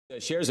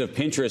Shares of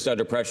Pinterest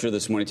under pressure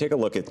this morning. Take a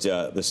look at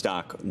the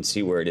stock and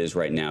see where it is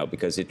right now,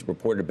 because it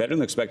reported better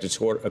than expected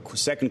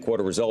second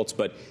quarter results,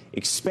 but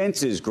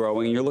expenses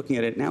growing. You're looking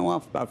at it now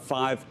off about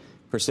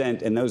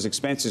 5%, and those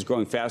expenses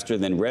growing faster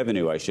than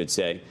revenue, I should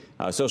say.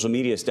 Social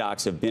media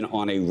stocks have been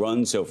on a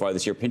run so far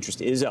this year.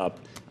 Pinterest is up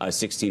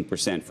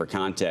 16% for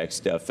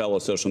context. Fellow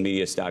social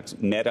media stocks,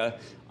 Meta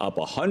up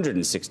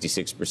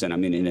 166%. I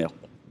mean,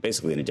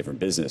 basically in a different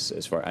business.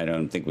 As far, I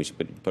don't think we should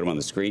put them on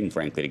the screen,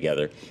 frankly,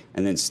 together.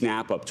 And then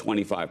Snap up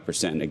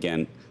 25%.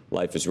 Again,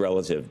 life is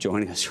relative.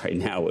 Joining us right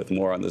now with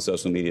more on the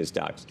social media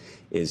stocks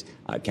is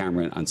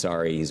Kamran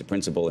Ansari. He's a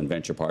principal and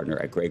venture partner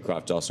at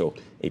Greycroft, also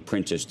a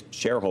Pinterest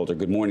shareholder.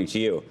 Good morning to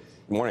you.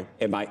 Good morning.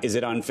 Is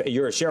it unfair?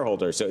 You're a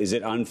shareholder, so is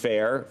it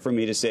unfair for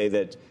me to say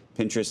that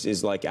Pinterest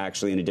is like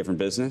actually in a different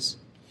business?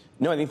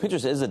 No, I think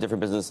Pinterest is a different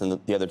business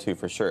than the other two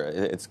for sure.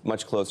 It's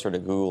much closer to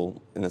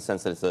Google in the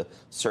sense that it's a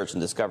search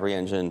and discovery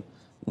engine,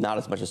 not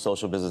as much a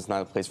social business,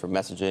 not a place for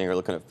messaging or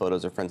looking at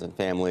photos of friends and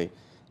family.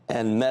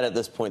 And Meta at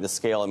this point, the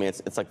scale, I mean,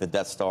 it's like the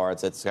Death Star.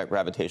 It's got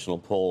gravitational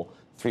pull,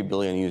 3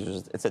 billion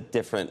users. It's a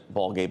different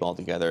ballgame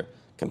altogether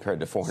compared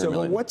to 400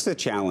 million. So what's the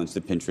challenge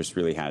that Pinterest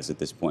really has at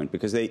this point?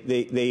 Because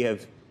they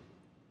have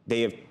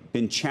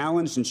been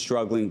challenged and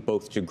struggling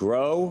both to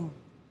grow.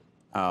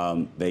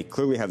 They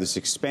clearly have this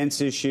expense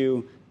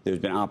issue. There's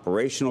been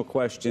operational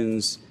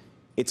questions.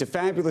 It's a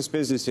fabulous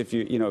business if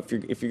you're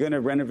going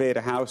to renovate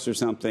a house or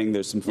something.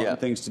 There's some fun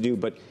things to do,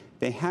 but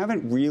they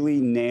haven't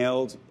really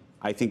nailed,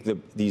 I think,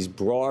 these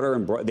broader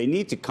and broader. They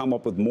need to come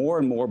up with more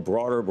and more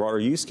broader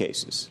use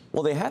cases.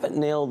 Well, they haven't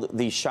nailed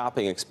the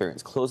shopping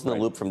experience, closing the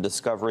loop from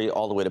discovery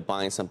all the way to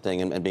buying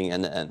something and being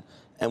end to end.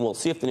 And we'll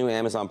see if the new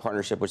Amazon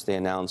partnership, which they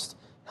announced,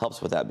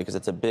 helps with that, because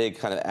it's a big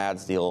kind of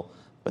ads deal.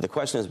 But the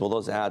question is, will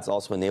those ads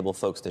also enable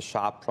folks to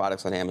shop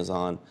products on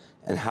Amazon,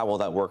 and how will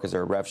that work? Is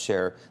there a rev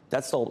share?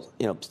 That's still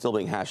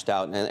being hashed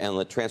out. And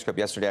the transcript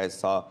yesterday I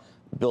saw,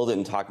 Bill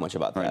didn't talk much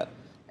about that.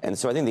 And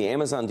so I think the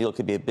Amazon deal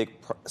could be a big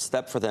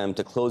step for them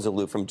to close the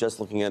loop from just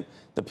looking at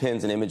the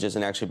pins and images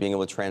and actually being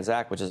able to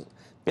transact, which has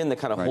been the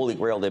kind of holy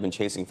grail they've been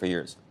chasing for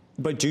years.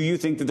 But do you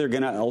think that they're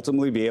going to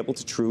ultimately be able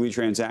to truly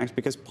transact?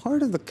 Because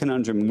part of the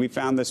conundrum, and we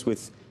found this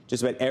with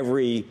just about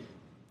every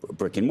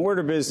brick and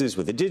mortar business,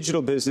 with a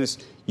digital business,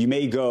 you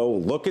may go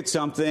look at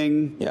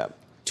something,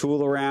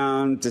 tool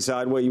around,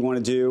 decide what you want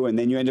to do, and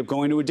then you end up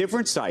going to a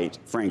different site,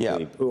 frankly.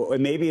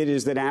 And maybe it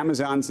is that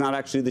Amazon's not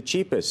actually the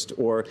cheapest,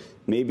 or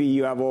maybe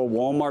you have a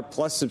Walmart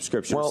Plus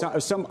subscription, or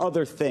some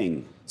other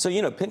thing. So,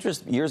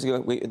 Pinterest, years ago,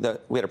 we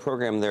had a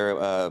program there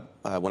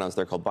when I was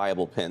there called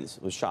Buyable Pins.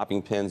 It was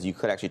shopping pins. You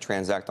could actually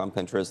transact on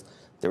Pinterest.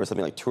 There was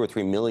something like 2 or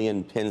 3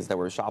 million pins that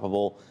were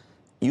shoppable.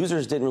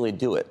 Users didn't really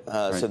do it.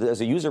 So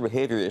there's a user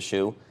behavior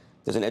issue.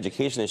 There's an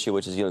education issue,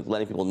 which is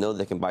letting people know that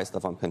they can buy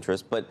stuff on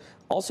Pinterest, but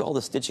also all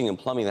the stitching and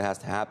plumbing that has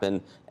to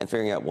happen, and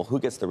figuring out, well, who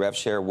gets the rev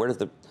share? Where does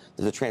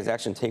the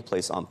transaction take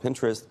place on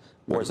Pinterest,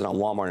 or is it on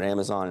Walmart and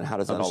Amazon, and how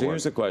does that all work? So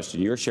here's the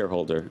question. You're a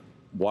shareholder.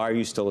 Why are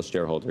you still a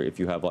shareholder if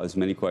you have as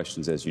many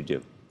questions as you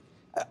do?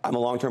 I'm a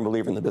long-term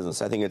believer in the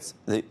business. I think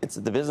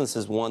the business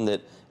is one that,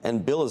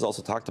 and Bill has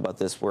also talked about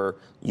this, where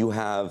you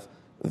have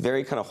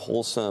very kind of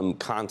wholesome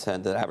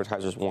content that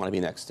advertisers want to be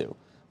next to.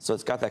 So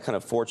it's got that kind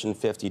of Fortune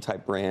 50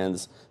 type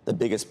brands, the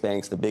biggest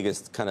banks, the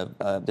biggest kind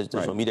of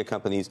digital media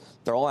companies.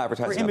 They're all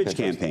advertising for image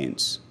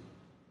campaigns.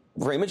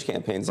 For image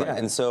campaigns, yeah.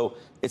 And so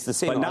it's the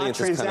same audience.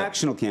 But not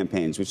transactional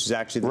campaigns, which is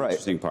actually the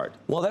interesting part.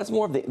 Well, that's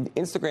more of the,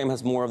 Instagram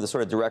has more of the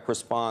sort of direct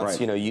response,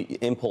 you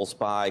impulse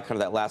buy, kind of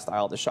that last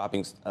aisle at the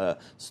shopping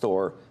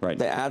store.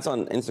 The ads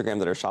on Instagram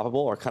that are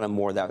shoppable are kind of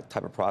more that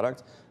type of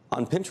product.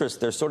 On Pinterest,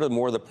 there's sort of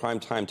more of the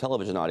primetime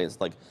television audience,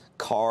 like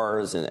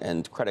cars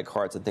and credit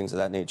cards and things of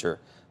that nature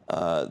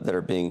that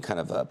are being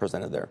kind of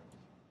presented there.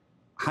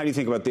 How do you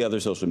think about the other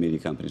social media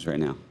companies right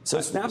now?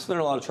 So Snap's been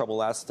in a lot of trouble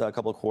last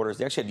couple of quarters.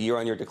 They actually had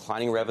year-on-year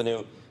declining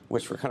revenue,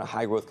 which for kind of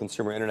high-growth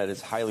consumer internet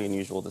is highly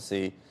unusual to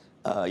see.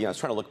 I was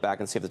trying to look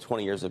back and see if the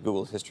 20 years of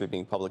Google's history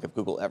being public, if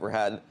Google ever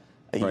had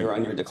a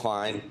year-on-year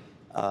decline.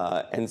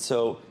 And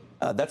so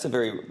that's a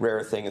very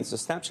rare thing. And so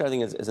Snapchat, I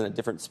think, is in a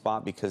different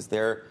spot because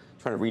they're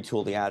trying to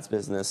retool the ads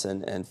business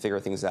and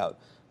figure things out.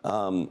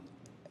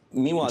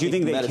 Meanwhile, do you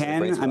think they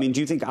can? I mean, do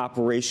you think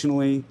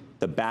operationally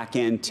the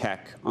back-end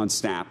tech on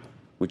Snap,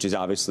 which is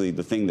obviously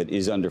the thing that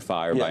is under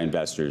fire by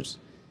investors,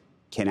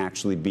 can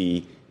actually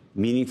be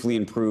meaningfully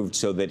improved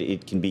so that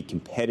it can be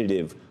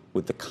competitive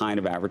with the kind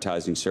of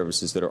advertising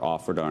services that are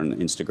offered on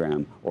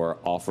Instagram or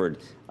offered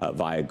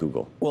via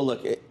Google? Well,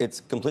 look,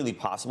 it's completely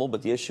possible,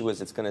 but the issue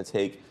is it's going to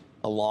take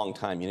a long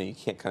time. You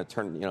can't kind of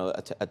turn,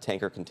 a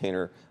tanker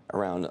container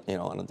around,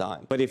 on a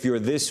dime. But if you're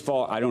this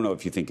far, I don't know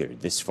if you think they're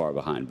this far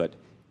behind, but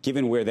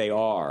given where they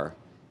are,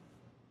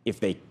 if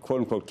they,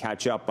 quote unquote,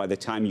 catch up by the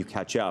time you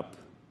catch up,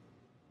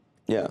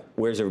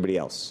 where's everybody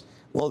else?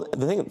 Well,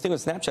 the thing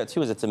with Snapchat,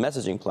 too, is it's a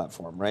messaging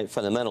platform, right?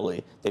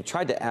 Fundamentally, they've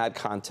tried to add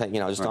content,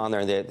 just on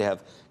there. And they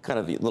have kind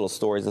of little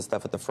stories and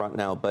stuff at the front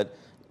now. But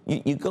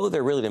you go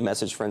there really to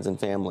message friends and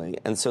family.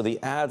 And so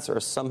the ads are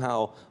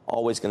somehow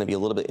always going to be a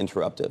little bit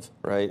interruptive,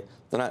 right?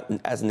 They're not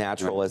as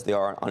natural as they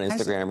are on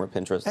Instagram or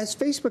Pinterest. Has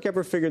Facebook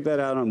ever figured that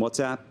out on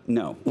WhatsApp?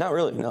 No. Not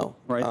really, no.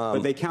 Right, but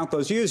they count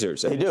those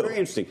users. They do. It's very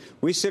interesting.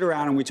 We sit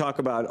around and we talk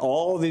about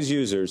all of these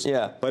users,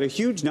 but a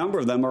huge number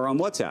of them are on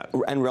WhatsApp.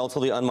 And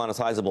relatively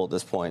unmonetizable at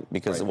this point,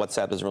 because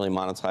WhatsApp doesn't really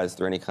monetize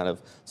through any kind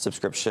of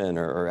subscription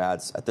or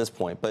ads at this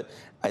point. But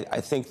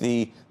I think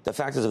the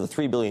fact is of the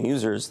 3 billion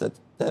users that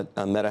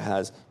Meta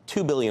has,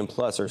 2 billion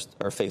plus are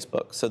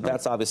Facebook. So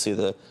that's obviously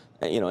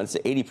it's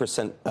an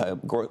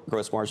 80%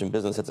 gross margin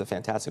business. It's a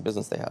fantastic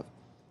business they have.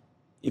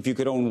 If you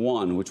could own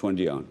one, which one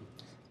do you own?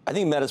 I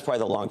think Meta is probably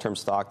the long-term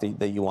stock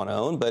that you want to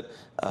own, but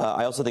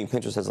I also think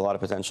Pinterest has a lot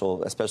of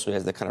potential, especially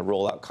as they kind of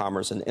roll out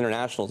commerce, and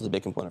international is a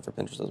big component for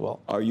Pinterest as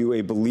well. Are you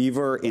a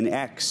believer in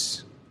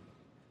X?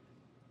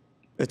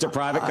 It's a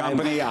private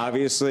company,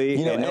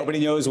 obviously, and nobody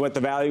knows what the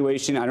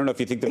valuation. I don't know if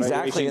you think the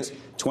valuation is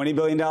 $20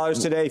 billion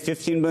today,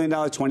 $15 billion,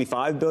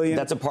 $25 billion.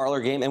 That's a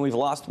parlor game, and we've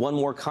lost one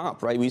more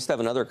comp, right? We used to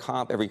have another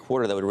comp every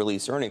quarter that would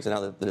release earnings, and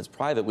now that it's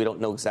private, we don't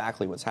know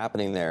exactly what's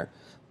happening there.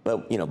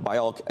 But, by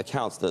all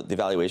accounts, the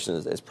valuation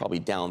is probably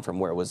down from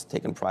where it was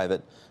taken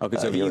private. Okay,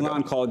 so if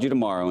Elon called you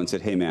tomorrow and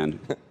said, hey, man,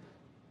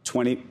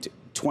 well,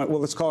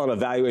 let's call it a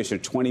valuation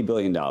of $20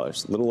 billion, a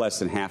little less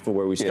than half of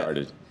where we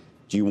started.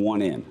 Do you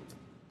want in?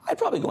 I'd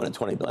probably go into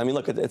 20 billion. I mean,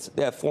 look,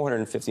 they have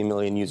 450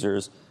 million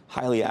users,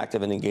 highly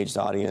active and engaged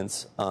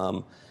audience.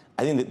 I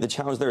think the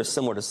challenge there is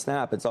similar to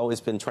Snap. It's always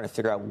been trying to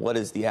figure out what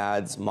is the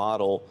ads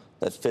model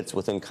that fits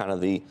within kind of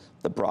the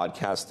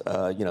broadcast,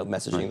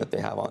 messaging that they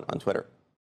have on Twitter.